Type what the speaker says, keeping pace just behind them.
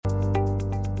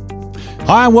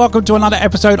Hi and welcome to another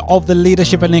episode of the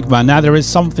Leadership Enigma. Now there is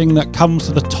something that comes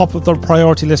to the top of the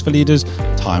priority list for leaders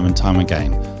time and time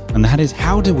again. And that is,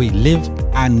 how do we live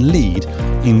and lead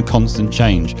in constant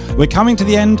change? We're coming to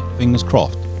the end, fingers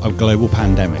crossed, of global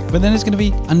pandemic. But then there's going to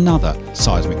be another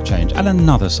seismic change and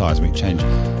another seismic change,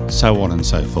 so on and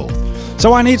so forth.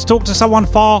 So I need to talk to someone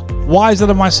far wiser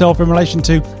than myself in relation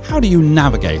to how do you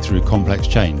navigate through complex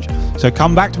change. So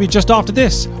come back to me just after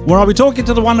this, where I'll be talking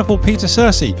to the wonderful Peter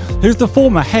Sursi, who's the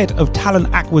former head of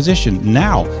talent acquisition,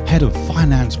 now head of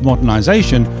finance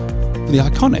modernization for the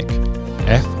iconic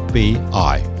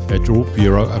FBI, Federal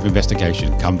Bureau of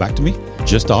Investigation. Come back to me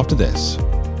just after this.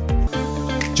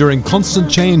 During constant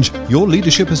change, your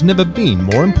leadership has never been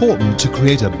more important to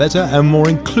create a better and more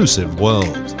inclusive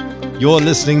world. You're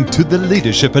listening to The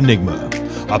Leadership Enigma,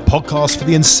 a podcast for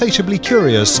the insatiably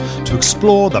curious to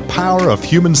explore the power of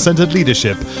human-centered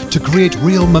leadership to create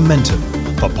real momentum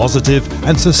for positive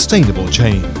and sustainable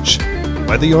change.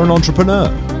 Whether you're an entrepreneur,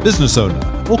 business owner,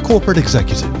 or corporate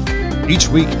executive, each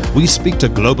week we speak to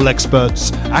global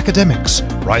experts, academics,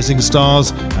 rising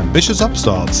stars, ambitious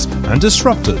upstarts, and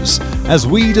disruptors as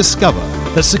we discover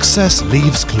that success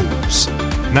leaves clues.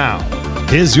 Now,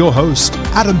 here's your host,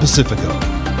 Adam Pacifico.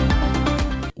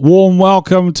 Warm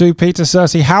welcome to Peter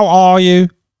Sursi. How are you?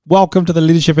 Welcome to the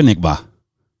Leadership Enigma.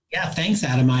 Yeah, thanks,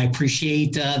 Adam. I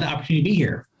appreciate the opportunity to be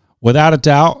here. Without a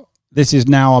doubt, this is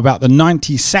now about the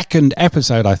 92nd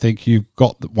episode. I think you've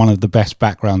got one of the best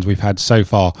backgrounds we've had so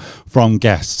far from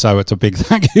guests. So it's a big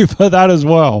thank you for that as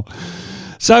well.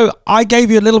 So I gave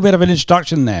you a little bit of an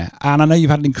introduction there, and I know you've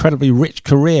had an incredibly rich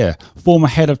career, former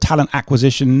head of talent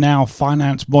acquisition, now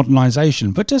finance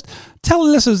modernization. But just tell the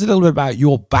listeners a little bit about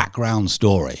your background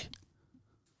story.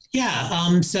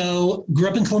 Yeah, so grew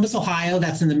up in Columbus, Ohio.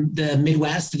 That's in the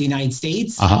Midwest of the United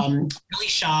States. Really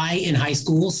shy in high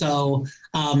school. So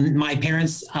my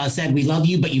parents said, we love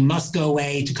you, but you must go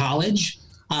away to college,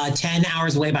 10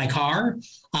 hours away by car.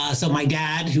 So my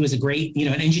dad, who was a great,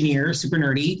 an engineer, super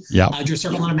nerdy, drew a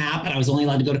circle on a map, and I was only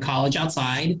allowed to go to college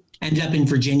outside. Ended up in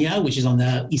Virginia, which is on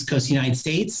the East Coast of the United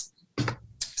States.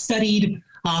 Studied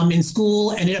in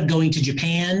school, ended up going to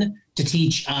Japan to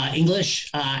teach English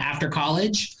after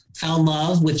college. Fell in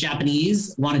love with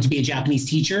Japanese, wanted to be a Japanese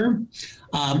teacher.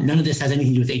 None of this has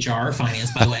anything to do with HR or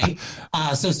finance, by the way.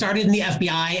 So started in the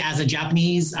FBI as a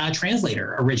Japanese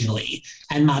translator originally.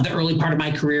 And the early part of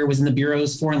my career was in the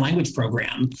Bureau's foreign language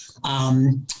program.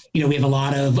 We have a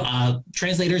lot of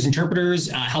translators,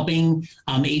 interpreters, helping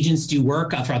agents do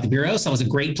work throughout the Bureau. So it was a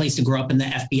great place to grow up in the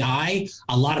FBI.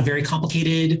 A lot of very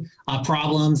complicated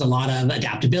problems, a lot of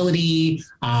adaptability,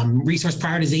 resource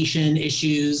prioritization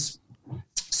issues.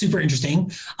 Super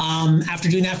interesting. After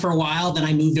doing that for a while, then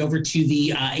I moved over to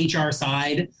the HR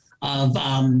side of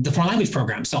the foreign language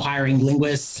program. So hiring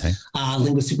linguists,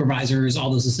 linguist supervisors, all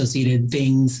those associated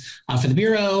things for the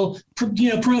Bureau,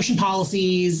 promotion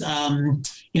policies, all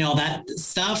that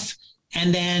stuff.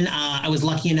 And then I was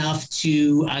lucky enough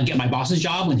to get my boss's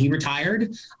job when he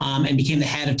retired and became the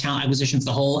head of talent acquisition for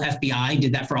the whole FBI.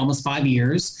 Did that for almost 5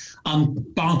 years.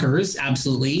 Bonkers,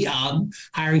 absolutely.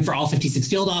 Hiring for all 56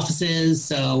 field offices.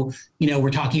 So,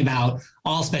 we're talking about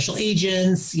all special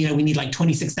agents. We need like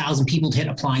 26,000 people to hit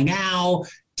apply now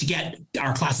to get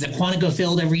our classes at Quantico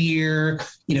filled every year,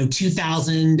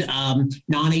 2,000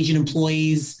 non-agent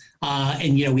employees.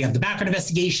 And, we have the background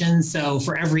investigation. So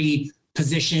for every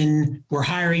position we're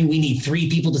hiring, we need 3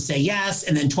 people to say yes,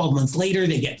 and then 12 months later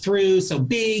they get through. So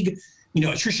big,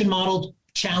 attrition model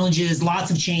challenges, lots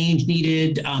of change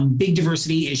needed, big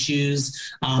diversity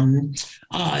issues, talent,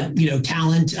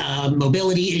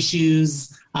 mobility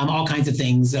issues, all kinds of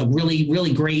things. Really,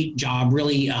 really great job,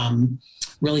 really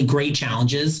great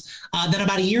challenges. Then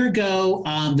about a year ago,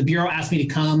 the Bureau asked me to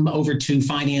come over to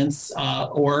finance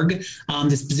org.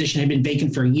 This position had been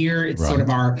vacant for a year. It's sort of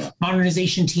our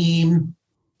modernization team,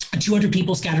 200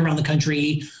 people scattered around the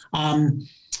country. And,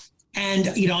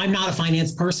 I'm not a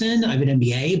finance person. I have an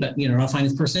MBA, but, not a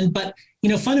finance person. But,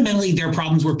 fundamentally, their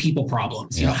problems were people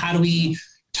problems. How do we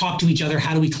talk to each other?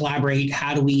 How do we collaborate?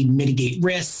 How do we mitigate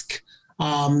risk?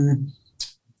 How do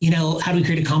we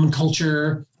create a common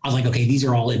culture? I was like, okay, these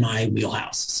are all in my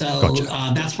wheelhouse. So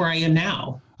that's where I am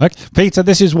now. Okay. Peter,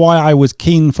 this is why I was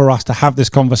keen for us to have this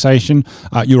conversation.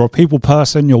 You're a people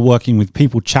person. You're working with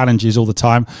people challenges all the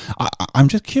time. I'm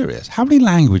just curious, how many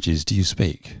languages do you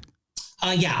speak?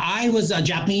 I was a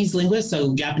Japanese linguist,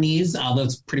 so Japanese, although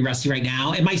it's pretty rusty right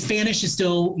now. And my Spanish is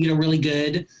still, really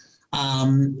good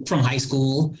from high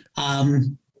school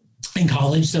and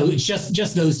college. So it's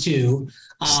just those two.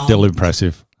 Still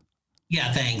impressive.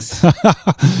 Yeah, thanks.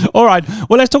 All right.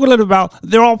 Well, let's talk a little about,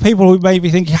 there are people who may be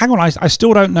thinking, hang on, I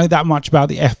still don't know that much about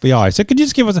the FBI. So could you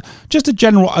just give us just a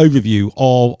general overview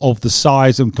of the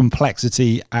size and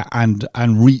complexity and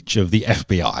reach of the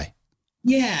FBI?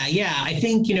 Yeah. I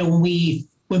think,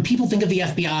 when people think of the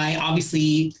FBI,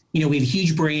 obviously, we have a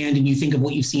huge brand and you think of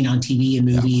what you've seen on TV and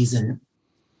movies and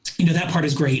that part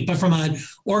is great. But from an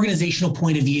organizational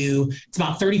point of view, it's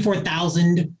about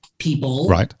 34,000 people,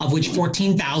 right, of which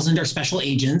 14,000 are special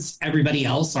agents. Everybody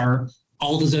else are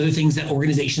all those other things that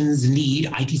organizations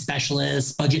need, IT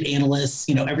specialists, budget analysts,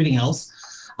 everything else.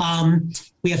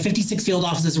 We have 56 field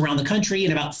offices around the country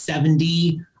and about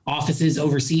 70 offices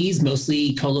overseas,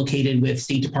 mostly co-located with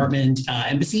State Department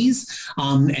embassies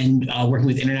and working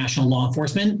with international law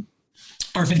enforcement.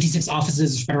 Our 56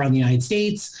 offices are spread around the United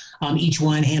States. Each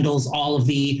one handles all of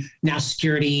the national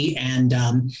security and,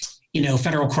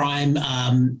 federal crime,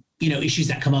 issues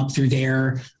that come up through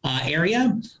their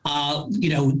area.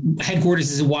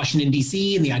 Headquarters is in Washington,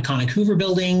 D.C. in the iconic Hoover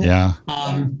Building. Yeah.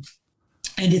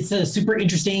 And it's a super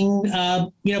interesting,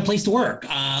 place to work.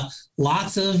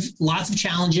 Lots of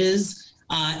challenges.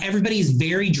 Everybody is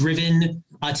very driven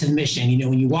to the mission.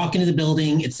 When you walk into the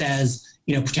building, it says,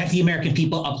 protect the American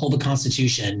people, uphold the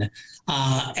Constitution.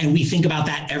 And we think about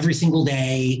that every single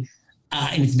day.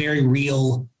 And it's very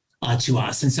real to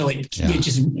us. And so it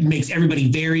just makes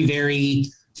everybody very, very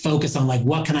focused on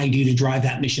what can I do to drive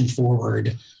that mission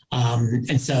forward?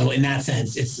 And so in that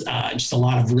sense, it's just a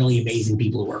lot of really amazing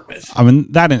people to work with. I mean,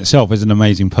 that in itself is an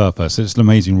amazing purpose. It's an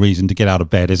amazing reason to get out of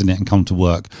bed, isn't it, and come to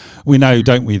work. We know,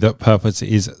 don't we, that purpose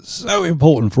is so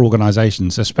important for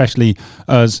organizations, especially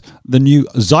as the new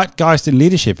zeitgeist in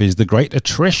leadership is the great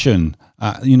attrition,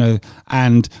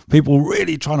 and people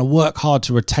really trying to work hard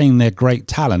to retain their great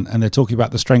talent. And they're talking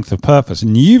about the strength of purpose.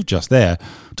 And you've just there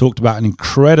talked about an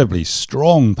incredibly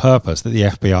strong purpose that the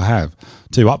FBI have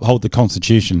to uphold the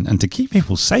Constitution and to keep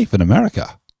people safe in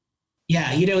America.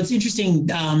 Yeah, it's interesting.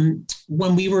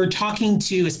 When we were talking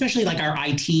to, especially our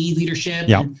IT leadership,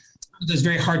 and those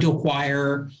very hard to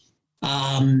acquire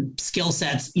skill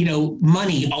sets,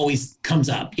 money always comes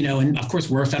up, and of course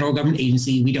we're a federal government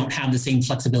agency. We don't have the same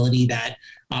flexibility that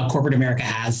corporate America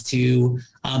has to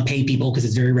pay people because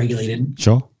it's very regulated.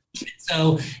 Sure.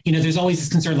 So, there's always this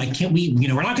concern, can't we,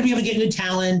 we're not going to be able to get good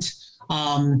talent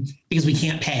because we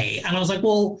can't pay. And I was like,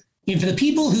 well, for the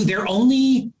people who their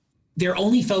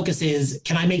only focus is,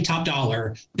 can I make top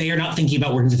dollar? They are not thinking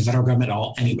about working for the federal government at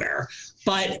all anywhere.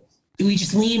 But we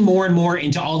just lean more and more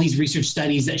into all these research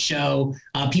studies that show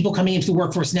people coming into the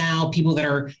workforce now, people that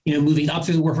are, moving up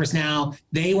through the workforce now,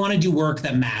 they want to do work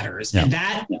that matters. Yeah. And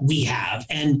that we have.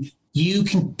 And we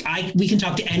can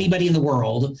talk to anybody in the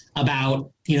world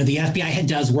about, the FBI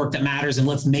does work that matters. And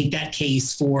let's make that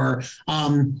case for,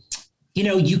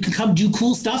 you can come do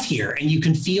cool stuff here and you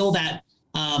can feel that,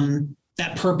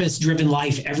 that purpose-driven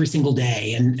life every single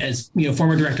day. And as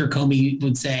former Director Comey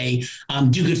would say,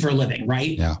 do good for a living,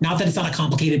 right? Yeah. Not that it's not a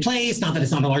complicated place, not that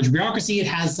it's not a large bureaucracy. It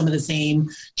has some of the same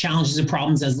challenges and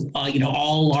problems as,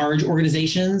 all large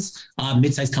organizations,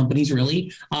 mid-sized companies,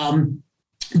 really.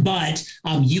 But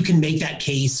you can make that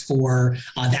case for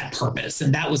that purpose.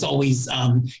 And that was always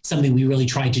something we really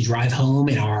tried to drive home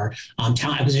in our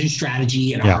talent acquisition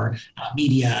strategy, and our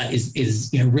media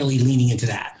is really leaning into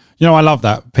that. I love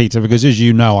that, Peter, because as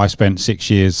you know, I spent 6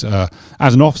 years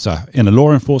as an officer in a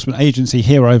law enforcement agency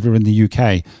here over in the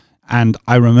UK. And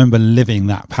I remember living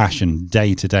that passion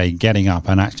day to day, getting up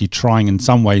and actually trying in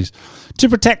some ways to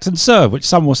protect and serve, which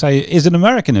some will say is an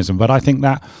Americanism. But I think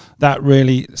that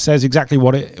really says exactly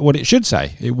what it should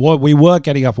say. We were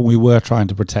getting up and we were trying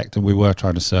to protect and we were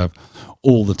trying to serve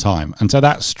all the time. And so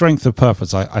that strength of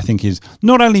purpose, I think, is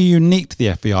not only unique to the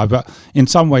FBI, but in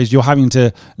some ways you're having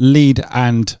to lead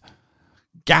and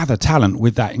gather talent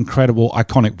with that incredible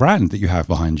iconic brand that you have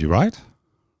behind you, right?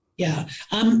 Yeah.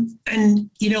 And,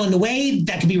 in the way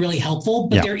that can be really helpful,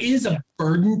 but there is a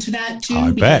burden to that too.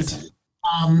 I bet.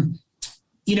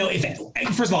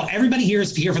 First of all, everybody here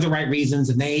is here for the right reasons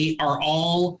and they are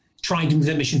all trying to move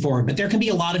that mission forward, but there can be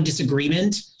a lot of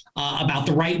disagreement about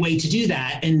the right way to do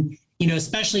that. And,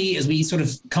 especially as we sort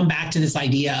of come back to this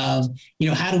idea of,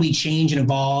 how do we change and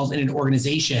evolve in an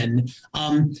organization?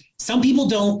 Some people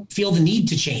don't feel the need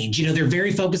to change. They're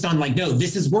very focused on no,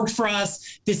 this has worked for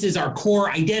us. This is our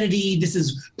core identity. This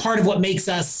is part of what makes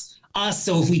us us.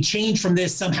 So if we change from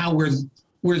this, somehow we're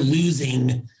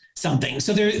losing something.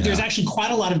 So there's actually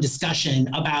quite a lot of discussion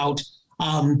about,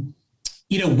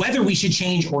 whether we should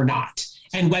change or not.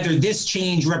 And whether this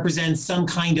change represents some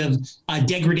kind of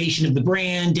degradation of the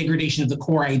brand, degradation of the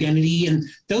core identity. And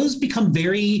those become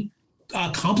very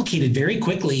complicated very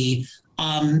quickly.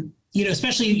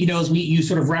 especially, as you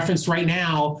sort of referenced right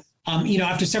now,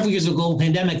 after several years of a global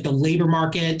pandemic, the labor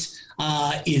market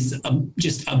is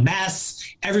just a mess.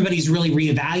 Everybody's really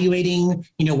reevaluating,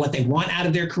 what they want out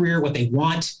of their career, what they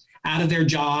want out of their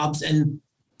jobs. And,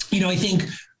 I think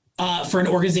for an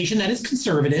organization that is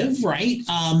conservative, right,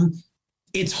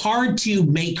 it's hard to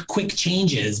make quick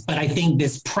changes, but I think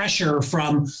this pressure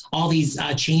from all these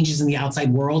changes in the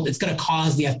outside world, it's going to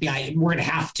cause the FBI, we're going to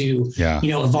have to,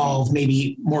 evolve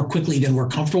maybe more quickly than we're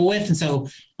comfortable with. And so,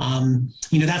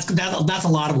 that's a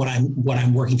lot of what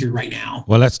I'm working through right now.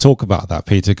 Well, let's talk about that,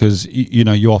 Peter, because,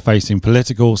 you are facing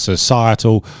political,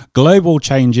 societal, global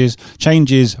changes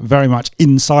very much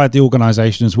inside the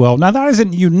organization as well. Now, that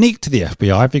isn't unique to the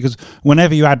FBI, because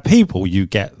whenever you add people, you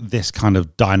get this kind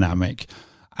of dynamic.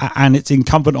 And it's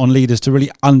incumbent on leaders to really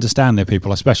understand their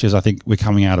people, especially as I think we're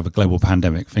coming out of a global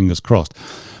pandemic, fingers crossed.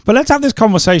 But let's have this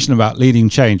conversation about leading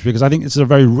change, because I think it's a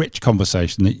very rich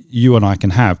conversation that you and I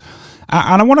can have.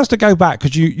 And I want us to go back,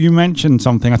 because you mentioned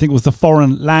something, I think it was the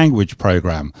foreign language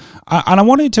program. And I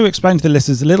wanted to explain to the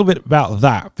listeners a little bit about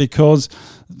that, because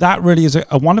that really is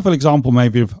a wonderful example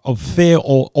maybe of fear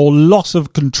or loss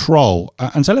of control.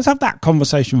 And so let's have that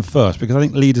conversation first, because I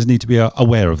think leaders need to be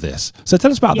aware of this. So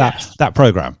tell us about that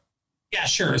program. Yeah,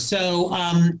 sure. So,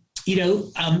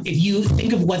 if you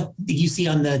think of what you see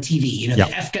on the TV, the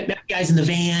FBI guys in the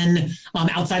van,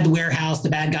 outside the warehouse, the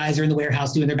bad guys are in the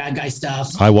warehouse doing their bad guy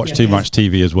stuff. I watch too much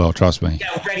TV as well, trust me.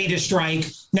 Ready to strike.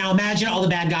 Now imagine all the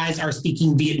bad guys are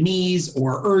speaking Vietnamese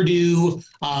or Urdu,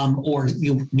 or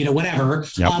whatever.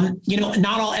 Yep.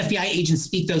 Not all FBI agents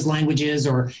speak those languages,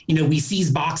 or we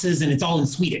seize boxes and it's all in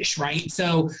Swedish, right?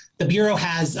 So the Bureau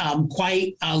has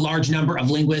quite a large number of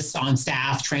linguists on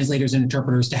staff, translators and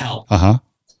interpreters to help.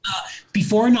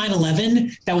 Before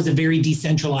 9/11, that was a very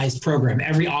decentralized program.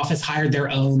 Every office hired their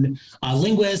own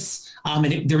linguists,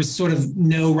 and there was sort of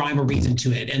no rhyme or reason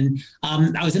to it. And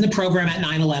I was in the program at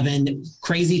 9/11,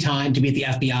 crazy time to be at the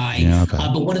FBI. Yeah, okay.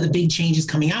 But one of the big changes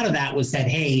coming out of that was that,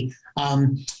 hey,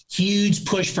 huge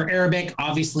push for Arabic,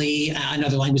 obviously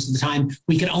another language at the time.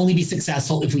 We can only be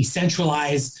successful if we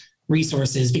centralize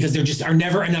resources, because there just are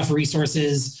never enough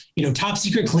resources, top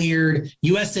secret cleared,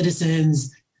 U.S.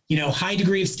 citizens, high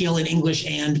degree of skill in English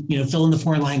and, fill in the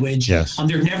foreign language. Yes.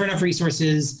 There are never enough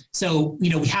resources. So, we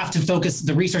have to focus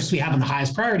the resources we have on the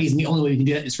highest priorities. And the only way we can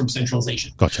do that is from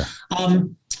centralization. Gotcha.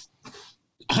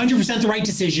 100% the right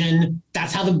decision.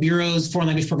 That's how the Bureau's foreign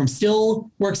language program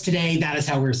still works today. That is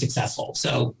how we're successful.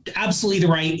 So absolutely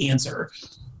the right answer.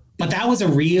 But that was a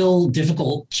real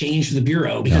difficult change for the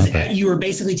Bureau, because you were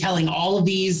basically telling all of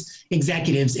these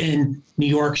executives in New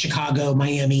York, Chicago,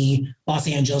 Miami, Los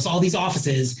Angeles, all these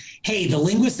offices, hey, the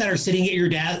linguists that are sitting at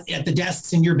your at the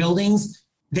desks in your buildings,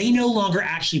 they no longer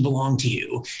actually belong to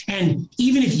you. And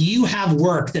even if you have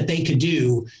work that they could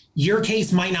do, your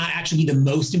case might not actually be the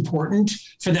most important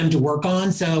for them to work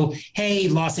on. So, hey,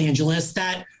 Los Angeles,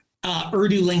 that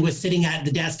Urdu linguist sitting at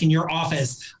the desk in your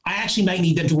office, I actually might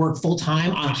need them to work full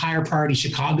time on a higher priority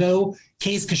Chicago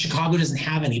case, because Chicago doesn't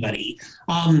have anybody.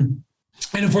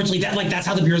 And unfortunately, that's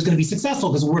how the Bureau is going to be successful,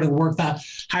 because we're going to work the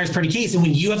highest priority case. And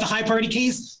when you have the high priority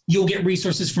case, you'll get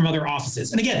resources from other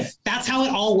offices. And again, that's how it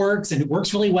all works, and it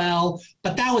works really well.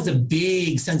 But that was a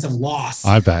big sense of loss.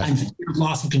 I bet. And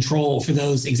loss of control for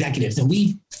those executives. And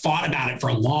we fought about it for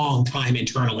a long time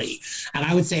internally. And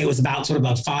I would say it was about sort of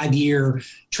a 5-year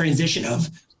transition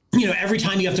of, every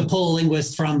time you have to pull a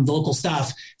linguist from the local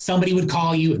stuff, somebody would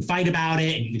call you and fight about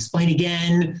it, and you explain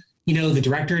again. The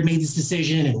director had made this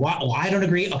decision, and I don't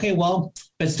agree. Okay, well,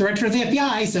 but it's director of the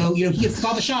FBI, so he gets to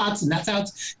call the shots, and that's how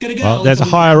it's going to go. Well, there's a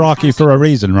hierarchy for a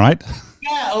reason, right?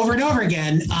 Yeah, over and over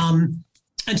again,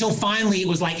 until finally it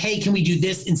was like, hey, can we do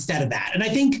this instead of that? And I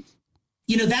think,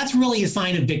 that's really a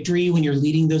sign of victory when you're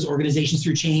leading those organizations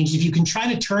through change. If you can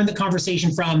try to turn the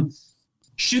conversation from,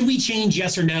 should we change,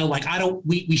 yes or no? Like,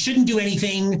 we shouldn't do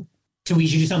anything, to we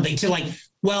should do something, to like,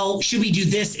 well, should we do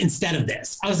this instead of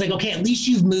this? I was like, okay, at least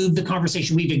you've moved the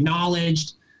conversation. We've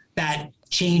acknowledged that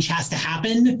change has to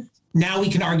happen. Now we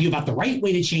can argue about the right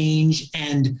way to change.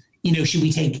 And, should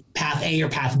we take path A or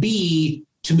path B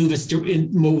to move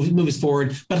us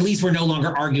forward? But at least we're no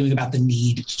longer arguing about the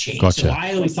need to change. Gotcha. So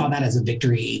I always saw that as a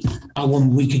victory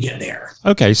when we could get there.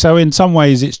 Okay, so in some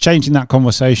ways it's changing that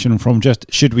conversation from just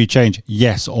should we change,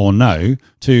 yes or no,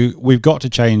 to we've got to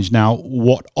change now.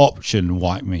 What option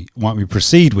might we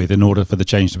proceed with in order for the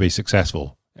change to be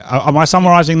successful? Am I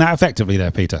summarizing that effectively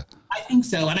there, Peter? I think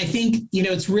so. And I think,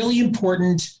 it's really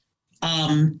important.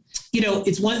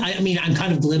 It's one, I'm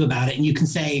kind of glib about it, and you can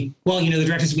say, well, the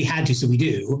directors, we had to, so we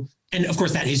do. And of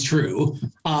course that is true.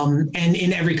 And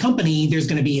in every company, there's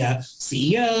going to be a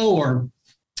CEO or,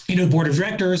 board of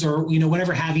directors or,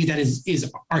 whatever have you, that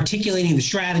is articulating the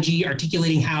strategy,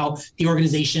 articulating how the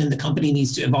organization, the company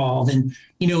needs to evolve. And,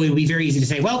 it would be very easy to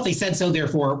say, well, they said so,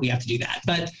 therefore we have to do that.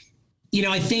 But,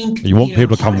 I think you want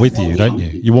people to come with you, don't you?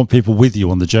 You want people with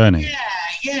you on the journey.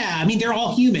 Yeah. I mean, they're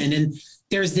all human. And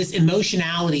there's this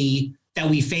emotionality that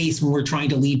we face when we're trying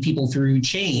to lead people through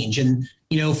change. And,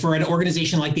 for an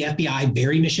organization like the FBI,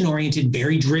 very mission oriented,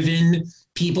 very driven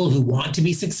people who want to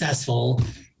be successful,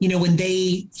 when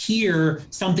they hear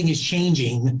something is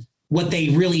changing, what they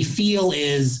really feel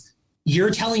is, you're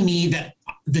telling me that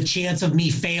the chance of me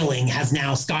failing has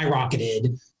now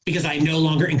skyrocketed because I'm no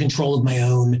longer in control of my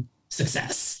own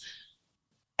success.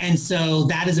 And so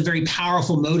that is a very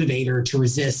powerful motivator to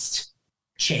resist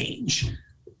change.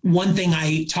 One thing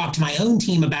I talk to my own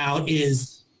team about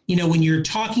is, when you're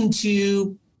talking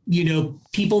to,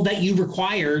 people that you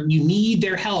require, you need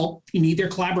their help, you need their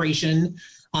collaboration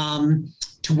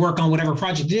to work on whatever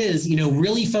project it is,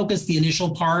 really focus the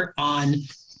initial part on,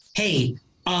 hey,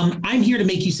 I'm here to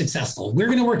make you successful. We're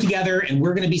going to work together and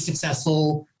we're going to be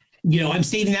successful. I'm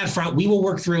stating that front. We will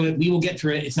work through it. We will get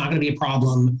through it. It's not going to be a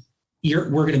problem. We're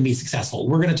going to be successful.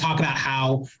 We're going to talk about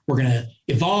how we're going to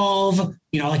evolve.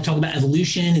 I like to talk about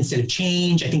evolution instead of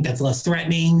change. I think that's less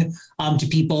threatening to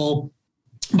people.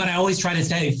 But I always try to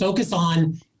say, focus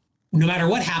on, no matter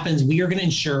what happens, we are going to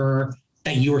ensure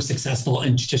that you are successful,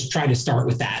 and just try to start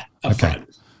with that up front.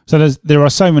 So there are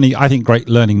so many, I think, great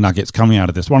learning nuggets coming out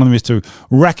of this. One of them is to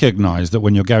recognize that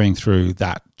when you're going through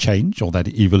that change or that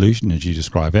evolution, as you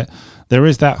describe it, there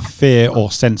is that fear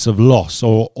or sense of loss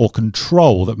or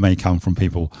control that may come from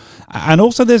people. And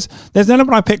also there's an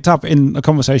element I picked up in a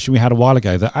conversation we had a while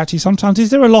ago that actually sometimes is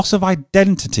there a loss of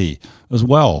identity as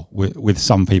well with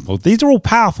some people. These are all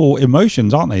powerful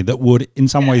emotions, aren't they, that would in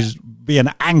some ways be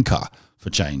an anchor for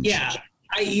change.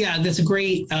 That's a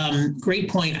great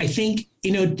point. I think,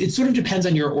 it sort of depends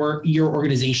on your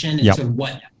organization and sort of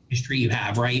what history you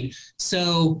have, right?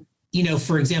 So,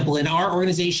 for example, in our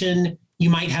organization, you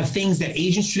might have things that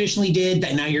agents traditionally did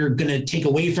that now you're going to take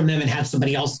away from them and have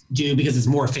somebody else do because it's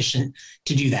more efficient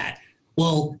to do that.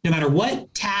 Well, no matter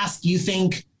what task you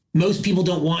think most people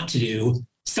don't want to do,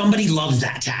 somebody loves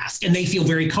that task and they feel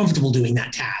very comfortable doing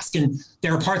that task. And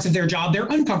there are parts of their job they're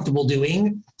uncomfortable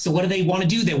doing. So what do they want to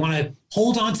do? They want to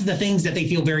hold on to the things that they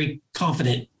feel very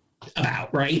confident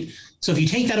about, right? So if you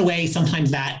take that away, sometimes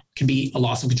that can be a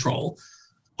loss of control.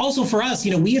 Also for us,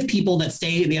 we have people that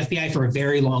stay in the FBI for a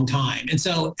very long time. And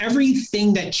so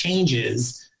everything that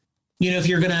changes, if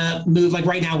you're going to move, like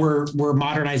right now, we're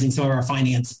modernizing some of our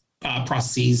finance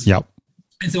processes. Yep.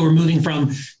 And so we're moving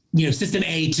from, system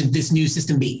A to this new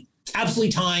system B. It's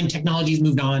absolutely time. Technology's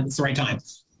moved on. It's the right time.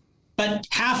 But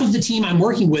half of the team I'm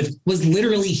working with was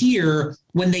literally here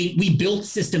when we built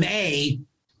system A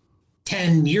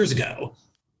 10 years ago.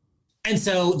 And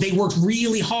so they worked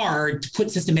really hard to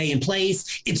put system A in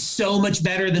place. It's so much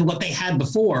better than what they had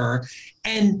before.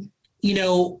 And,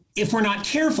 if we're not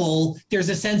careful, there's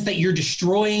a sense that you're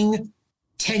destroying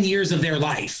 10 years of their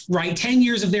life, right? 10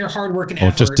 years of their hard work and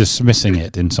effort. Or just dismissing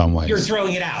it in some ways. You're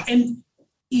throwing it out. And,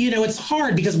 it's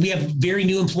hard because we have very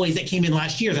new employees that came in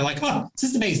last year. They're like, oh,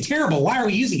 system A is terrible. Why are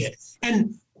we using it?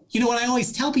 And, what I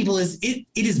always tell people is it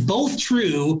is both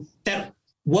true that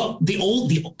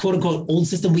the quote unquote old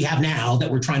system we have now that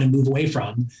we're trying to move away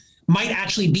from might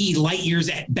actually be light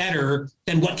years better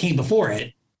than what came before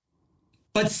it,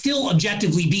 but still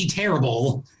objectively be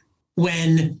terrible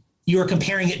when you're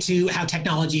comparing it to how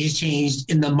technology has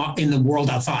changed in the world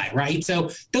outside, right? So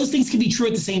those things can be true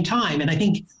at the same time. And I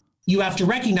think you have to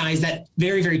recognize that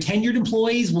very, very tenured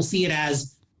employees will see it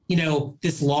as,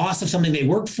 this loss of something they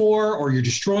worked for, or you're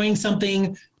destroying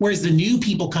something. Whereas the new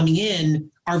people coming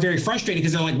in are very frustrated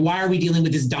because they're like, why are we dealing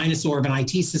with this dinosaur of an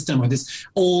IT system or this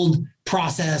old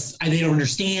process? They don't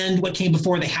understand what came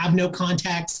before. They have no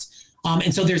context.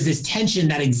 And so there's this tension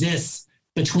that exists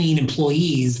between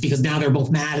employees because now they're both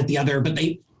mad at the other, but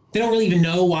they don't really even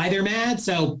know why they're mad.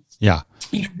 So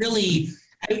really,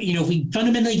 if we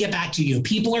fundamentally get back to,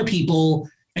 people are people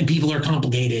and people are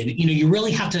complicated, you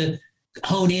really have to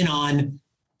hone in on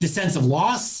the sense of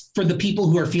loss for the people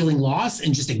who are feeling loss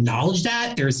and just acknowledge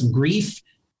that there is some grief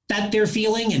that they're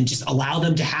feeling and just allow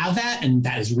them to have that. And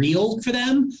that is real for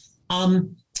them.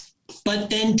 But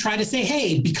then try to say,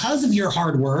 hey, because of your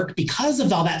hard work, because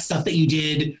of all that stuff that you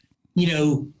did,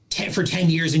 for 10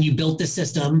 years and you built this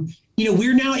system,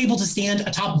 we're now able to stand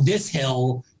atop this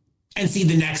hill and see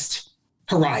the next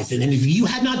horizon. And if you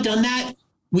had not done that,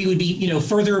 we would be,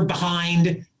 further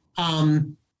behind,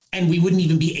 and we wouldn't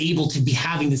even be able to be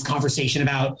having this conversation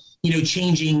about,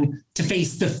 changing to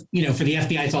face the, for the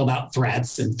FBI, it's all about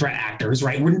threats and threat actors,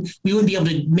 right? We wouldn't be able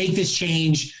to make this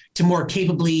change to more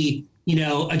capably,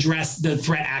 address the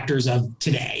threat actors of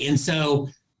today. And so,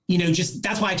 just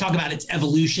that's why I talk about its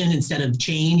evolution instead of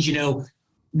change.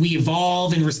 We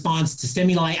evolve in response to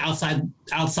stimuli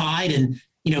outside, and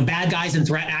bad guys and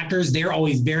threat actors, they're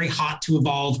always very hot to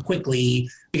evolve quickly,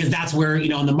 because that's where,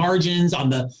 on the margins, on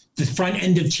the front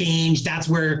end of change, that's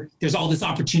where there's all this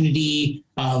opportunity,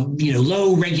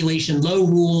 low regulation, low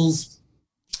rules,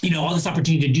 all this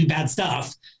opportunity to do bad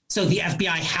stuff. So the FBI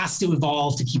has to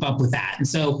evolve to keep up with that. And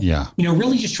so,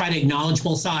 really just try to acknowledge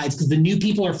both sides, because the new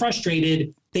people are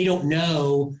frustrated. They don't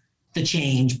know the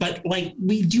change, but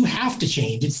we do have to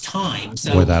change. It's time.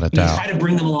 So without a doubt, try to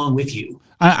bring them along with you.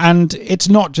 And it's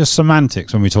not just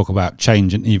semantics when we talk about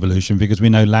change and evolution, because we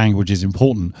know language is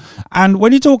important. And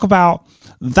when you talk about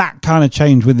that kind of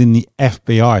change within the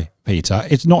FBI, Peter,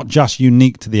 it's not just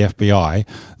unique to the FBI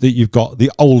that you've got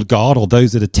the old guard, or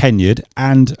those that are tenured,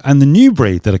 and the new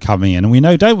breed that are coming in. And we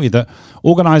know, don't we, that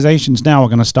organizations now are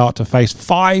going to start to face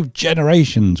 5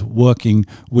 generations working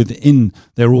within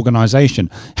their organization.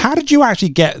 How did you actually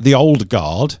get the old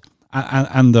guard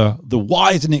and the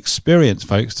wise and experienced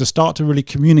folks to start to really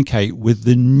communicate with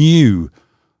the new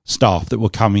staff that were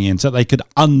coming in, so they could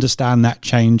understand that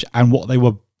change and what they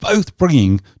were both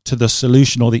bringing to the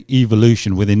solution or the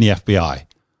evolution within the FBI?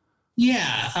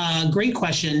 Yeah, great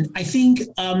question. I think,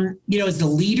 as the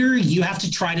leader, you have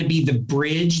to try to be the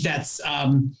bridge that's,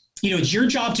 it's your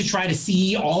job to try to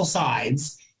see all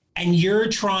sides, and you're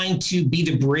trying to be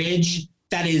the bridge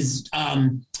that is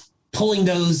pulling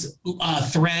those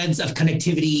threads of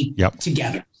connectivity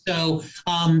together. So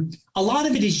a lot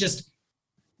of it is just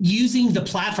using the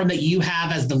platform that you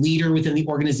have as the leader within the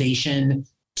organization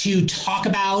to talk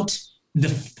about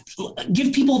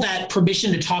give people that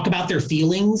permission to talk about their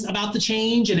feelings about the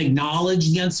change, and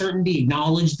acknowledge the uncertainty,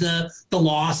 acknowledge the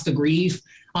loss, the grief.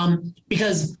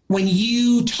 Because when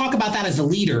you talk about that as a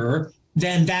leader,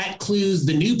 then that clues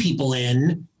the new people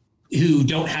in who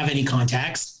don't have any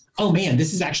context. Oh man,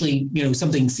 this is actually,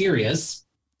 something serious.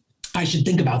 I should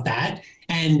think about that.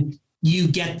 And you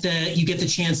get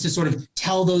the chance to sort of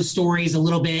tell those stories a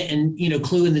little bit and,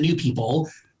 clue in the new people.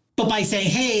 But by saying,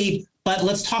 hey, but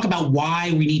let's talk about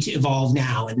why we need to evolve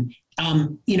now. And,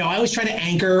 I always try to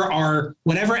anchor our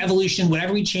whatever evolution,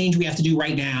 whatever we change we have to do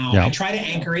right now. I try to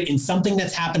anchor it in something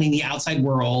that's happening in the outside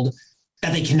world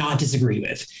that they cannot disagree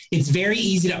with. It's very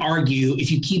easy to argue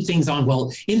if you keep things on,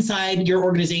 well, inside your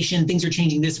organization, things are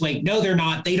changing this way. No, they're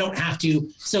not. They don't have to.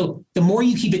 So the more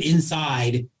you keep it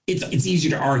inside, it's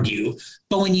easier to argue.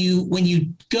 But when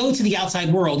you go to the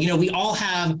outside world, we all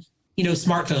have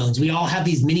smartphones. We all have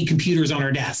these mini computers on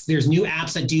our desk. There's new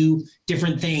apps that do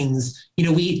different things.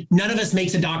 None of us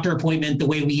makes a doctor appointment the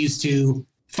way we used to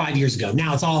 5 years ago.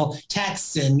 Now it's all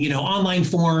texts and, online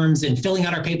forms and filling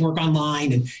out our paperwork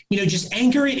online, and, just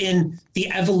anchor it in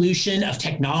the evolution of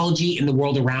technology in the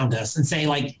world around us, and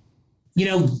say,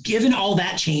 given all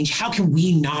that change, how can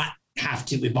we not have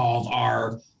to evolve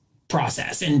our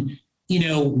process? And,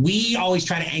 we always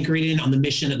try to anchor it in on the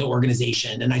mission of the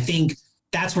organization. And I think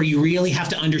that's where you really have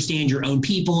to understand your own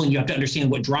people, and you have to understand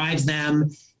what drives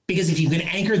them. Because if you can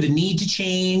anchor the need to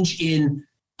change in,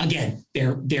 again,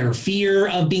 their fear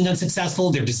of being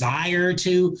unsuccessful, their desire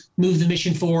to move the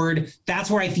mission forward, that's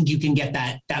where I think you can get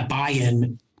that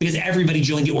buy-in, because everybody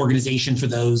joined the organization for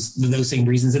those same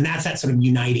reasons. And that's that sort of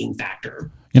uniting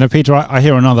factor. Peter, I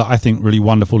hear another, I think, really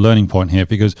wonderful learning point here,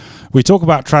 because we talk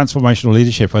about transformational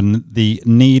leadership and the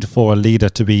need for a leader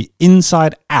to be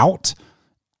inside out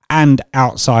and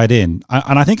outside in.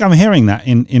 And I think I'm hearing that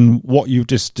in what you've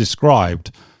just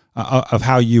described of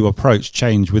how you approach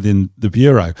change within the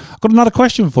Bureau. I've got another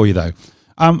question for you, though.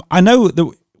 I know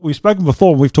that we've spoken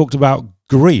before, we've talked about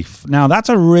grief. Now, that's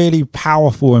a really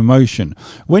powerful emotion.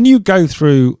 When you go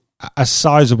through a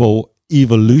sizable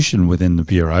evolution within the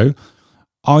Bureau,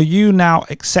 are you now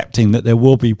accepting that there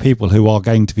will be people who are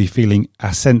going to be feeling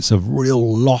a sense of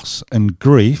real loss and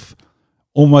grief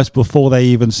almost before they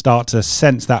even start to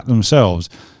sense that themselves?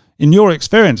 In your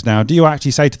experience now, do you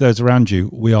actually say to those around you,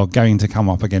 we are going to come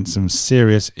up against some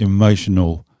serious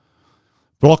emotional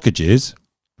blockages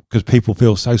because people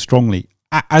feel so strongly,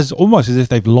 as almost as if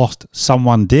they've lost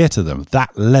someone dear to them,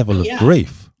 that level of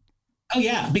grief? Oh,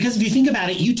 yeah. Because if you think about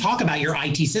it, you talk about your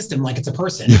IT system like it's a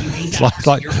person. You hate that it's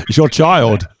like it's your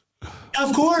child.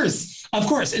 Of course.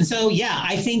 And so,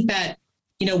 I think that,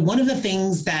 one of the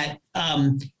things that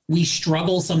we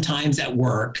struggle sometimes at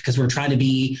work because we're trying to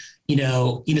be,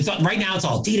 it's right now it's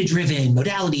all data driven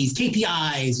modalities,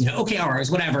 KPIs,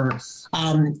 OKRs, whatever.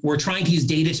 We're trying to use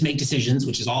data to make decisions,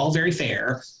 which is all very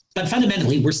fair. But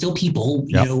fundamentally, we're still people,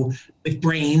 with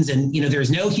brains, and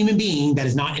there's no human being that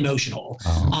is not emotional.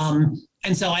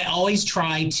 And so I always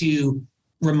try to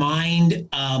remind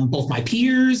both my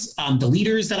peers, the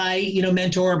leaders that I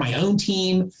mentor, my own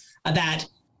team, that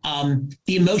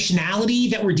the emotionality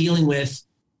that we're dealing with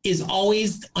is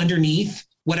always underneath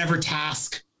whatever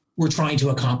task we're trying to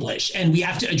accomplish. And we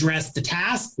have to address the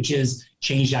task, which is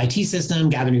change the IT system,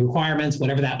 gather new requirements,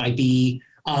 whatever that might be,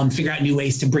 figure out new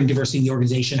ways to bring diversity in the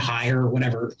organization, hire,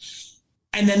 whatever.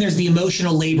 And then there's the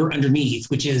emotional labor underneath,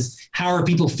 which is how are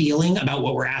people feeling about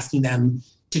what we're asking them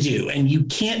to do? And you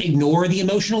can't ignore the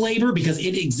emotional labor because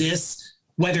it exists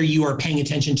whether you are paying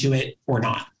attention to it or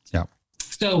not. Yeah.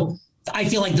 So I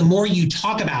feel like the more you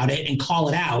talk about it and call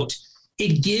it out,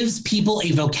 it gives people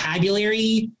a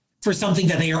vocabulary for something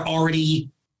that they are already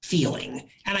feeling.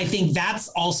 And I think that's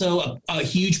also a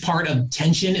huge part of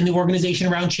tension in the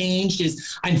organization around change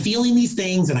is I'm feeling these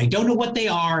things and I don't know what they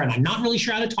are and I'm not really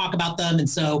sure how to talk about them. And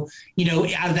so,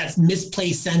 out of that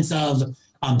misplaced sense of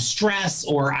stress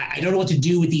or I don't know what to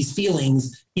do with these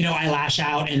feelings, I lash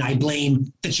out and I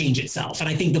blame the change itself. And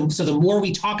I think the more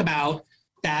we talk about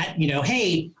that,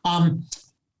 hey,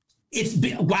 it's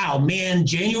been, wow, man,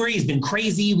 January has been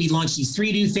crazy. We launched these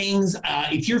 3 new things.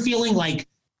 If you're feeling like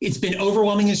it's been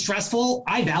overwhelming and stressful,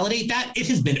 I validate that. It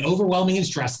has been overwhelming and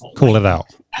stressful. Call it out.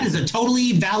 That is a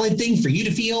totally valid thing for you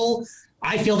to feel.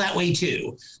 I feel that way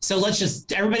too. So let's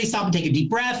just, everybody stop and take a deep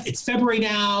breath. It's February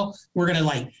now. We're going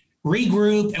to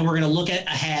regroup and we're going to look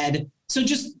ahead. So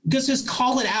just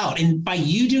call it out. And by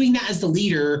you doing that as the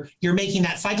leader, you're making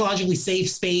that psychologically safe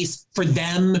space for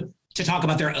them to talk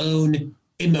about their own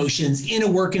emotions in a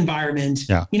work environment,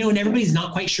 and everybody's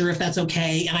not quite sure if that's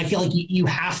okay. And I feel like you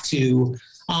have to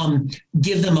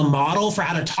give them a model for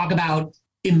how to talk about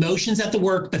emotions at the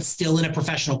work, but still in a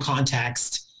professional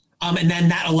context. And then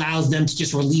that allows them to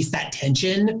just release that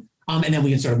tension. And then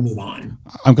we can sort of move on.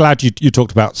 I'm glad you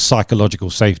talked about psychological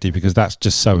safety because that's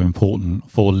just so important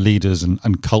for leaders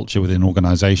and culture within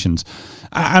organizations.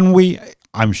 And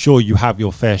I'm sure you have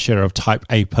your fair share of type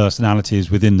A personalities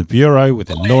within the Bureau,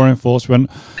 within law enforcement.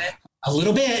 A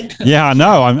little bit. Yeah, I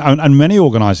know. And many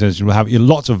organizations will have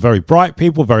lots of very bright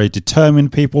people, very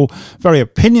determined people, very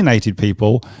opinionated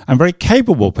people, and very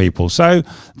capable people. So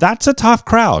that's a tough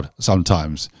crowd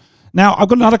sometimes. Now, I've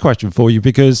got another question for you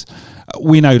because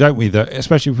we know, don't we, that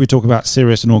especially if we talk about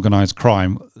serious and organized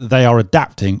crime, they are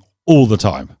adapting all the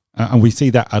time. And we see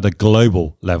that at a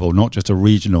global level, not just a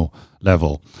regional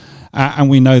level. And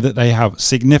we know that they have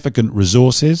significant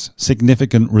resources,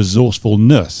 significant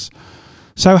resourcefulness.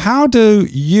 So how do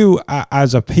you,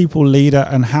 as a people leader,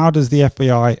 and how does the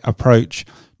FBI approach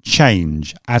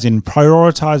change, as in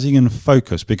prioritizing and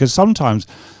focus? Because sometimes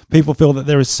people feel that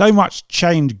there is so much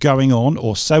change going on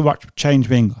or so much change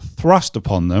being thrust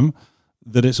upon them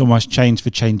that it's almost change for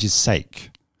change's sake.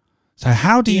 So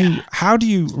how do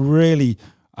you really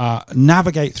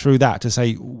navigate through that to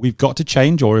say we've got to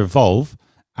change or evolve,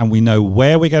 and we know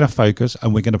where we're going to focus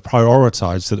and we're going to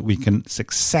prioritize so that we can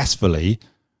successfully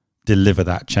deliver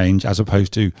that change, as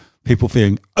opposed to people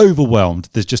feeling overwhelmed?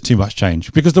 There's just too much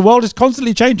change because the world is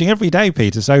constantly changing every day,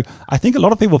 Peter. So I think a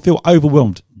lot of people feel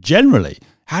overwhelmed generally.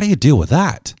 How do you deal with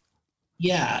that?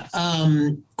 Yeah,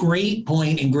 great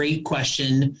point and great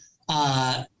question.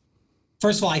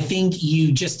 First of all, I think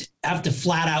you just have to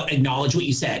flat out acknowledge what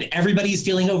you said. Everybody's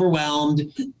feeling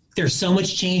overwhelmed. There's so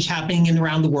much change happening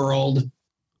around the world.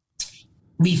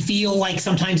 We feel like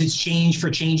sometimes it's change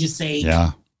for change's sake.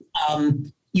 Yeah.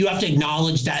 You have to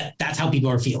acknowledge that that's how people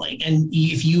are feeling. And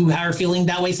if you are feeling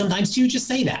that way sometimes too, just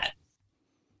say that.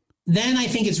 Then I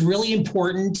think it's really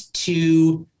important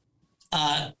to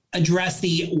address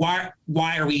the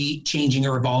why are we changing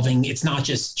or evolving? It's not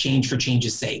just change for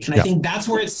change's sake. And I think that's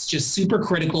where it's just super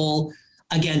critical,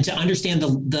 again, to understand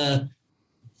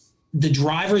the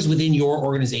drivers within your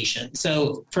organization.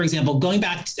 So, for example, going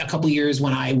back a couple of years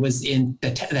when I was in the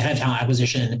head of talent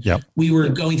acquisition, we were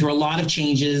going through a lot of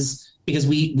changes because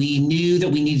we knew that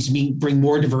we needed to bring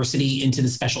more diversity into the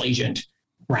special agent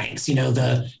ranks.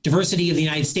 The diversity of the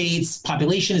United States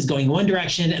population is going one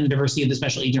direction and the diversity of the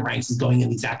special agent ranks is going in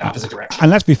the exact opposite direction. And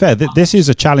let's be fair, this is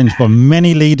a challenge for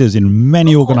many leaders in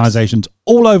many organizations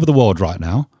all over the world right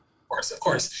now. Of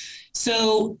course.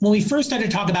 So when we first started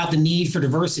to talk about the need for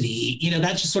diversity,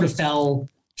 that just sort of fell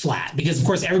flat because, of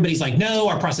course, everybody's like, no,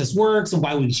 our process works. And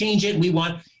why would we change it?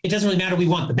 It doesn't really matter. We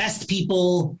want the best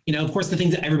people, of course, the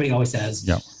things that everybody always says.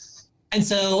 Yeah. And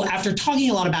so after talking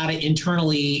a lot about it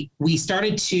internally, we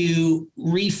started to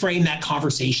reframe that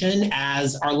conversation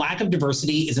as our lack of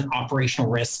diversity is an operational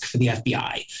risk for the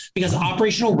FBI, because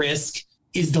operational risk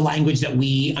is the language that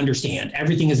we understand.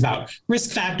 Everything is about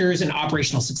risk factors and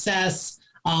operational success.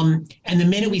 And the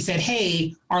minute we said,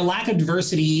 hey, our lack of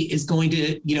diversity is going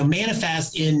to,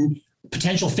 manifest in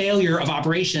potential failure of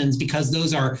operations because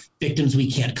those are victims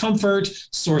we can't comfort,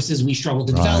 sources we struggle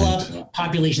to develop,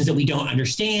 populations that we don't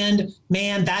understand.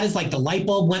 Man, that is like the light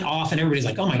bulb went off and everybody's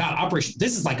like, oh my God, operation,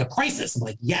 this is like a crisis. I'm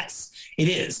like, yes, it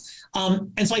is.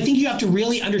 And so I think you have to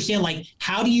really understand, like,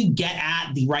 how do you get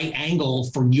at the right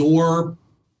angle for your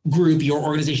group, your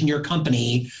organization, your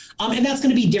company? And that's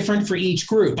going to be different for each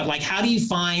group, but like, how do you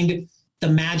find the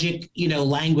magic,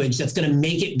 language that's going to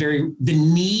make it the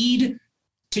need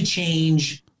to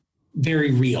change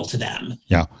very real to them.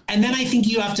 Yeah. And then I think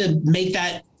you have to make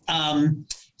that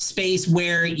space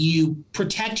where you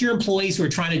protect your employees who are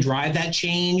trying to drive that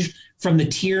change from the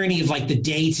tyranny of like the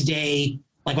day-to-day,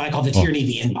 like what I call the tyranny of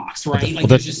the inbox, right? Like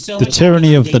there's just so much. The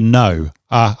tyranny of the no.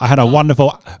 I had a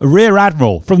wonderful Rear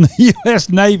Admiral from the US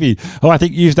Navy who I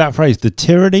think used that phrase, the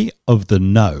tyranny of the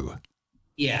no.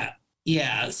 Yeah.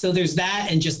 Yeah. So there's that,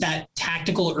 and just that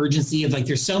tactical urgency of like,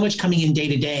 there's so much coming in day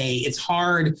to day. It's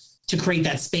hard to create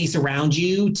that space around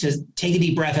you to take a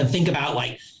deep breath and think about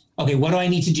like, okay, what do I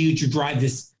need to do to drive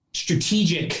this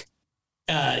strategic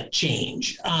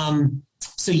change?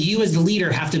 So you as the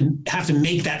leader have to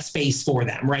make that space for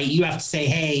them, right? You have to say,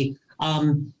 hey,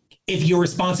 if your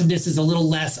responsiveness is a little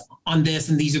less on this,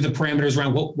 and these are the parameters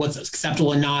around what's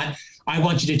acceptable and not, I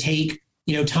want you to take,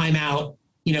 time out.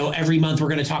 Every month we're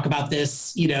going to talk about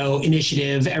this,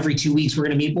 initiative. Every 2 weeks we're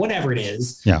going to meet, whatever it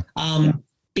is. Yeah.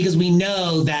 Because we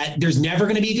know that there's never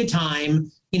going to be a good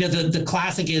time. The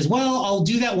classic is, well, I'll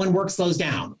do that when work slows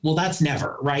down. Well, that's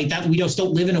never, right? That we just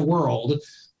don't live in a world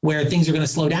where things are going to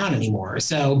slow down anymore.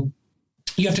 So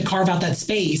you have to carve out that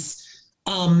space.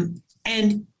 And,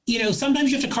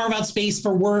 sometimes you have to carve out space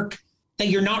for work that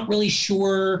you're not really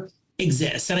sure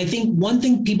exists. And I think one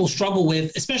thing people struggle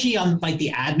with, especially on like the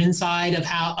admin side of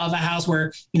a house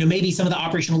where, maybe some of the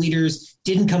operational leaders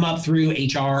didn't come up through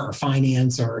HR or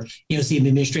finance or, CM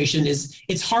administration, is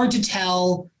it's hard to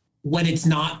tell when it's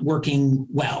not working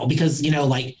well because,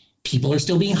 like people are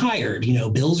still being hired,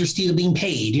 bills are still being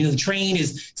paid, the train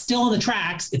is still on the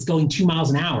tracks. It's going 2 miles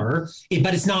an hour,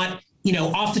 but it's not,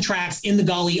 off the tracks, in the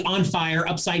gully, on fire,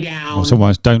 upside down. Well,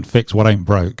 someone's don't fix what ain't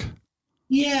broke.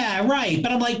 Yeah, right.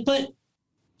 But I'm like, but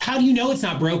how do you know it's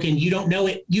not broken? You don't know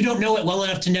it. You don't know it well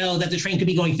enough to know that the train could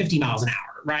be going 50 miles an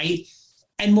hour, right?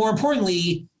 And more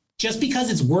importantly, just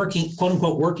because it's working, quote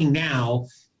unquote, working now,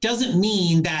 doesn't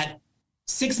mean that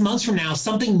 6 months from now,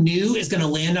 something new is going to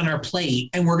land on our plate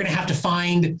and we're going to have to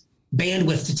find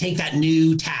bandwidth to take that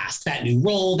new task, that new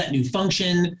role, that new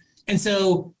function. And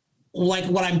so like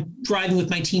what I'm driving with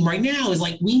my team right now is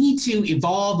like, we need to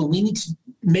evolve and we need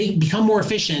to become more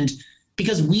efficient,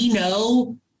 because we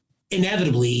know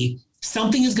inevitably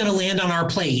something is going to land on our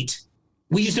plate.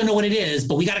 We just don't know what it is,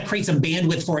 but we got to create some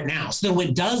bandwidth for it now. So that when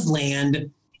it does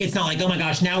land, it's not like, oh my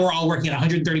gosh, now we're all working at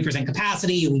 130%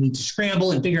 capacity and we need to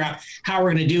scramble and figure out how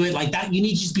we're going to do it like that. You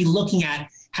need to just be looking at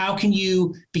how can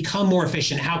you become more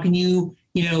efficient? How can you,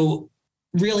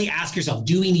 really ask yourself,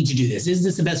 do we need to do this? Is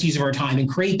this the best use of our time? And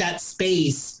create that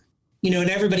space, and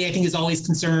everybody I think is always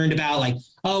concerned about like,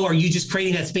 oh, are you just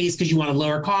creating that space because you want to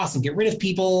lower costs and get rid of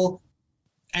people?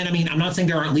 And I mean, I'm not saying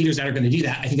there aren't leaders that are going to do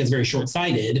that. I think that's very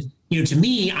short-sighted. To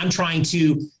me, I'm trying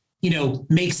to,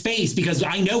 make space because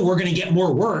I know we're going to get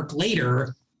more work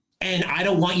later. And I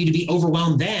don't want you to be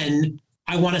overwhelmed then.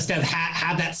 I want us to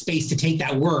have that space to take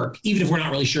that work, even if we're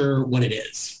not really sure what it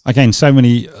is. Again, so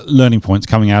many learning points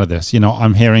coming out of this.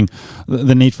 I'm hearing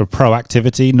the need for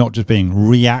proactivity, not just being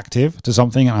reactive to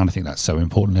something. And I think that's so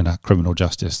important in a criminal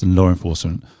justice and law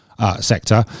enforcement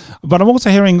sector. But I'm also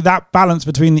hearing that balance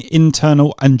between the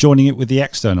internal and joining it with the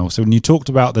external. So when you talked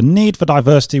about the need for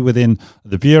diversity within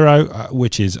the Bureau,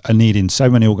 which is a need in so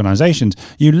many organizations,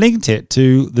 you linked it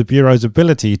to the Bureau's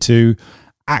ability to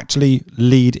actually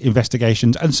lead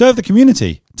investigations and serve the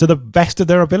community to the best of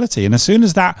their ability. And as soon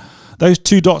as those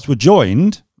two dots were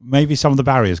joined, maybe some of the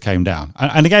barriers came down.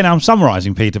 And again, I'm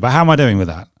summarizing, Peter, but how am I doing with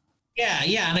that?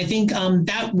 Yeah. And I think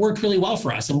that worked really well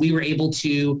for us. And we were able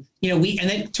to, and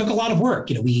it took a lot of work.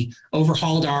 We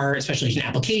overhauled our special agent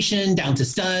application down to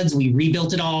studs. We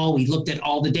rebuilt it all. We looked at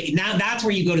all the data. Now that's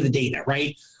where you go to the data,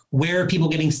 right? Where are people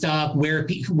getting stuck? Where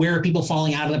are people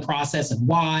falling out of the process and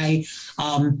why?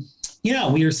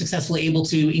 We were successfully able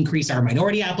to increase our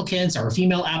minority applicants, our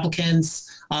female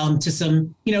applicants, to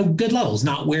some, good levels,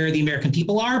 not where the American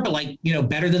people are, but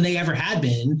better than they ever had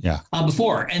been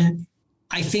before. And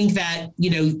I think that,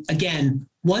 again,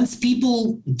 once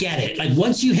people get it, like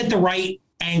once you hit the right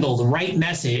angle, the right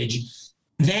message,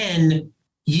 then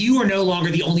you are no longer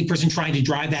the only person trying to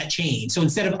drive that change. So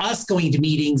instead of us going to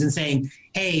meetings and saying,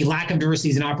 hey, lack of diversity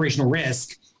is an operational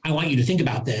risk, I want you to think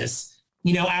about this.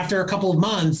 After a couple of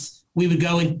months, we would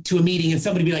go into a meeting and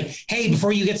somebody would be like, hey,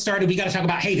 before you get started, we got to talk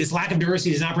about, hey, this lack of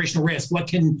diversity is an operational risk. What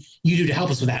can you do to help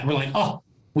us with that? And we're like, oh,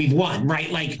 we've won,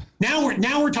 right? Like now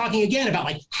we're talking again about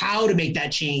like how to make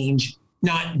that change,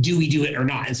 not do we do it or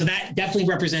not. And so that definitely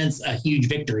represents a huge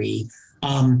victory.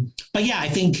 But yeah, I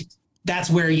think that's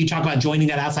where you talk about joining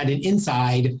that outside and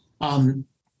inside,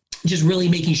 just really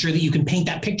making sure that you can paint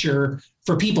that picture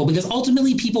for people, because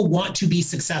ultimately people want to be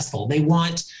successful. They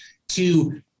want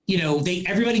to,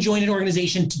 everybody joined an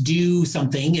organization to do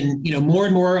something. And, more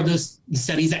and more of those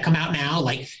studies that come out now,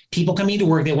 like people coming into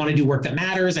work, they want to do work that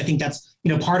matters. I think that's,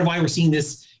 part of why we're seeing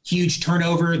this huge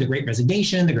turnover, the great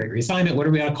resignation, the great reassignment,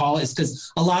 whatever we want to call it, is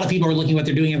because a lot of people are looking at what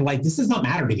they're doing and like, this does not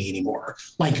matter to me anymore.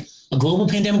 Like a global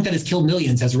pandemic that has killed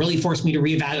millions has really forced me to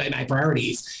reevaluate my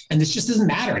priorities. And this just doesn't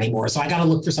matter anymore. So I got to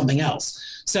look for something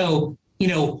else. So,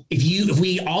 if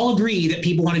we all agree that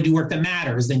people want to do work that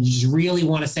matters, then you just really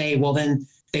want to say, well, then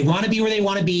they want to be where they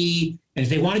want to be. And if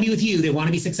they want to be with you, they want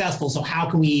to be successful. So how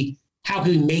can we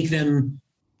make them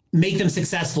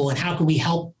successful, and how can we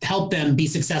help them be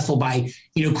successful by,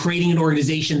 creating an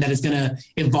organization that is going to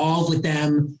evolve with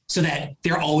them so that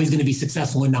they're always going to be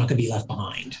successful and not going to be left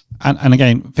behind. And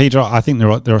again, Peter, I think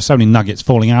there are so many nuggets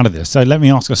falling out of this. So let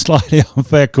me ask a slightly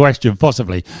unfair question,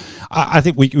 possibly. I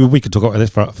think we could talk about this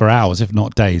for hours, if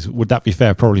not days. Would that be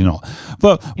fair? Probably not.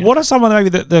 But What are some of maybe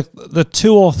the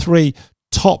 2 or 3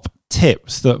 top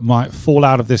tips that might fall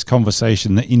out of this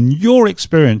conversation that in your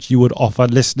experience you would offer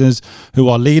listeners who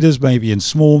are leaders maybe in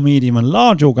small, medium and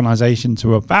large organizations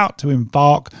who are about to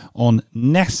embark on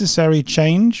necessary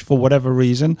change for whatever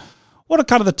reason? What are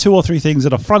kind of the 2 or 3 things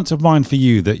that are front of mind for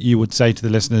you that you would say to the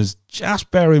listeners, just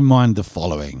bear in mind the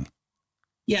following?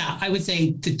 Yeah, I would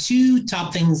say the 2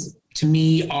 top things to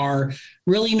me are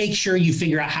really make sure you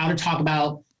figure out how to talk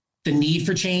about the need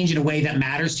for change in a way that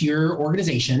matters to your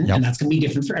organization. Yep. And that's going to be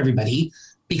different for everybody,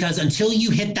 because until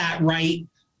you hit that right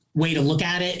way to look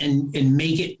at it and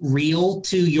make it real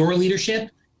to your leadership,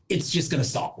 it's just going to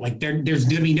stall. Like there's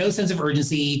going to be no sense of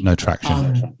urgency. No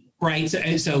traction. Right.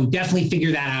 So definitely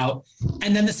figure that out.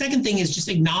 And then the second thing is just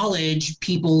acknowledge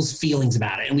people's feelings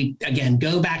about it. And we, again,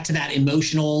 go back to that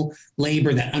emotional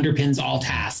labor that underpins all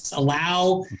tasks.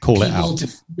 Allow people to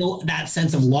feel that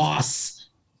sense of loss.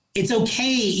 It's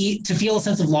okay to feel a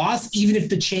sense of loss, even if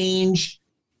the change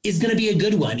is going to be a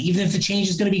good one, even if the change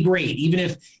is going to be great, even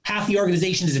if half the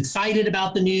organization is excited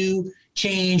about the new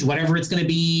change, whatever it's going to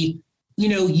be.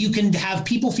 You can have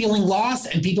people feeling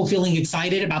lost and people feeling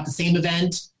excited about the same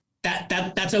event.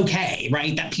 That's okay,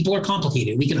 right? That people are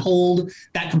complicated. We can hold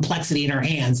that complexity in our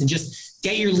hands and just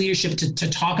get your leadership to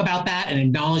talk about that and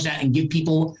acknowledge that and give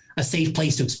people a safe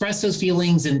place to express those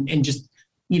feelings and just,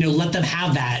 let them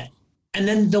have that. And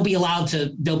then they'll be allowed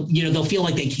to, they'll feel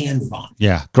like they can move on.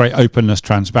 Yeah, great openness,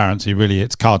 transparency. Really,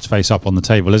 it's cards face up on the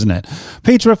table, isn't it?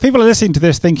 Peter, if people are listening to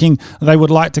this thinking they would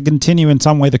like to continue in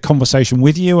some way the conversation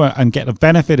with you and get the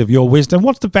benefit of your wisdom,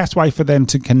 what's the best way for them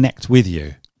to connect with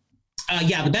you?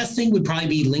 The best thing would probably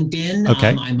be LinkedIn.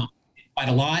 Okay. I'm quite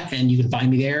a lot, and you can find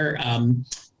me there.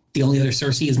 The only other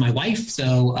Sursi is my wife.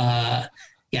 So,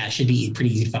 it should be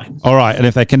pretty easy to find. All right. And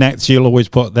if they connect, you'll always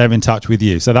put them in touch with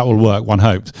you. So that will work, one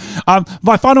hopes.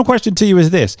 My final question to you is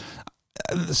this.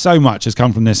 So much has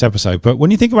come from this episode, but when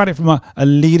you think about it from a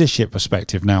leadership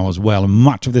perspective now as well, and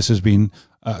much of this has been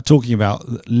talking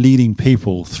about leading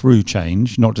people through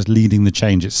change, not just leading the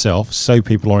change itself, so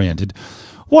people-oriented.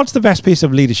 What's the best piece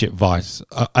of leadership advice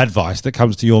that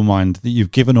comes to your mind that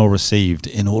you've given or received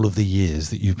in all of the years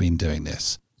that you've been doing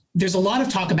this? There's a lot of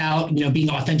talk about, being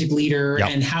an authentic leader. Yep.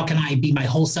 And how can I be my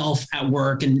whole self at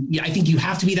work? And I think you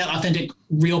have to be that authentic,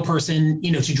 real person,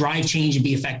 to drive change and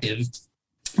be effective.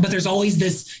 But there's always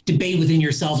this debate within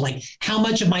yourself, like how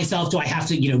much of myself do I have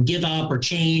to, give up or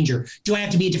change, or do I have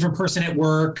to be a different person at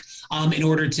work in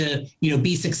order to,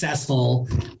 be successful?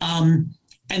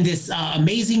 And this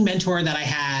amazing mentor that I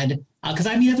had, because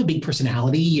I have a big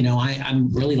personality,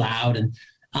 I'm really loud.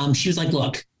 And she was like,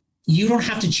 look, you don't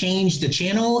have to change the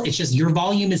channel. It's just your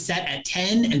volume is set at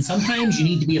 10. And sometimes you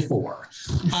need to be a 4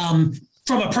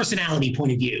 from a personality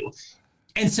point of view.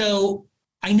 And so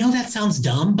I know that sounds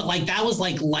dumb, but that was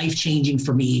life-changing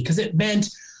for me, because it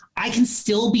meant I can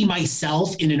still be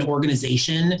myself in an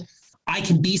organization. I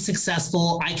can be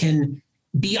successful. I can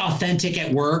be authentic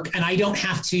at work, and I don't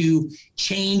have to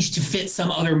change to fit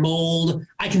some other mold.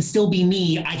 I can still be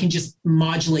me. I can just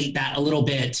modulate that a little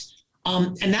bit.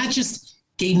 And that just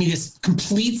gave me this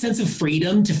complete sense of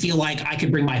freedom to feel like I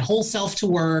could bring my whole self to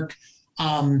work.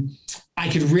 I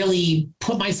could really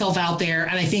put myself out there.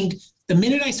 And I think the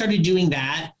minute I started doing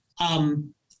that,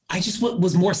 I just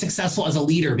was more successful as a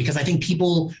leader, because I think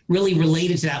people really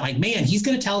related to that. Like, man, he's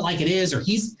going to tell it like it is, or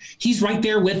he's right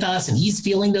there with us and he's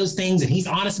feeling those things and he's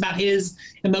honest about his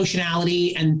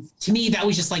emotionality. And to me, that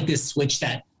was just like this switch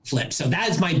that flipped. So that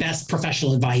is my best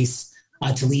professional advice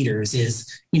to leaders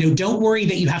is, don't worry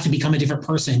that you have to become a different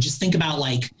person. Just think about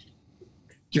like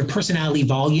your personality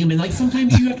volume. And like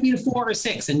sometimes you have to be a 4 or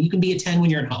 6 and you can be a 10 when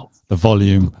you're at home. The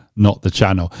volume, not the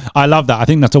channel. I love that. I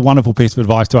think that's a wonderful piece of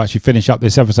advice to actually finish up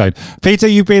this episode. Peter,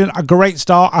 you've been a great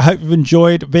start. I hope you've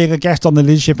enjoyed being a guest on the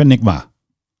Leadership Enigma.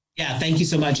 Yeah, thank you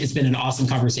so much. It's been an awesome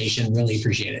conversation. Really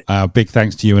appreciate it. Big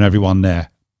thanks to you and everyone there.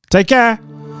 Take care.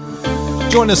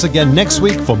 Join us again next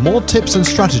week for more tips and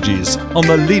strategies on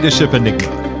the Leadership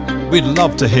Enigma. We'd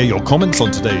love to hear your comments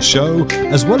on today's show,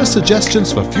 as well as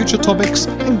suggestions for future topics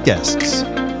and guests.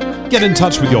 Get in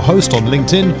touch with your host on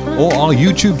LinkedIn or our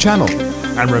YouTube channel.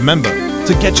 And remember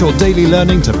to get your daily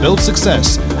learning to build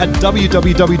success at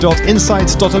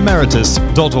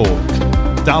www.insights.emeritus.org.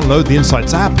 Download the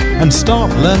Insights app and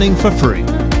start learning for free.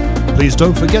 Please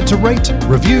don't forget to rate,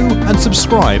 review, and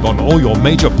subscribe on all your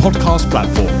major podcast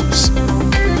platforms.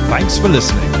 Thanks for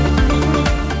listening.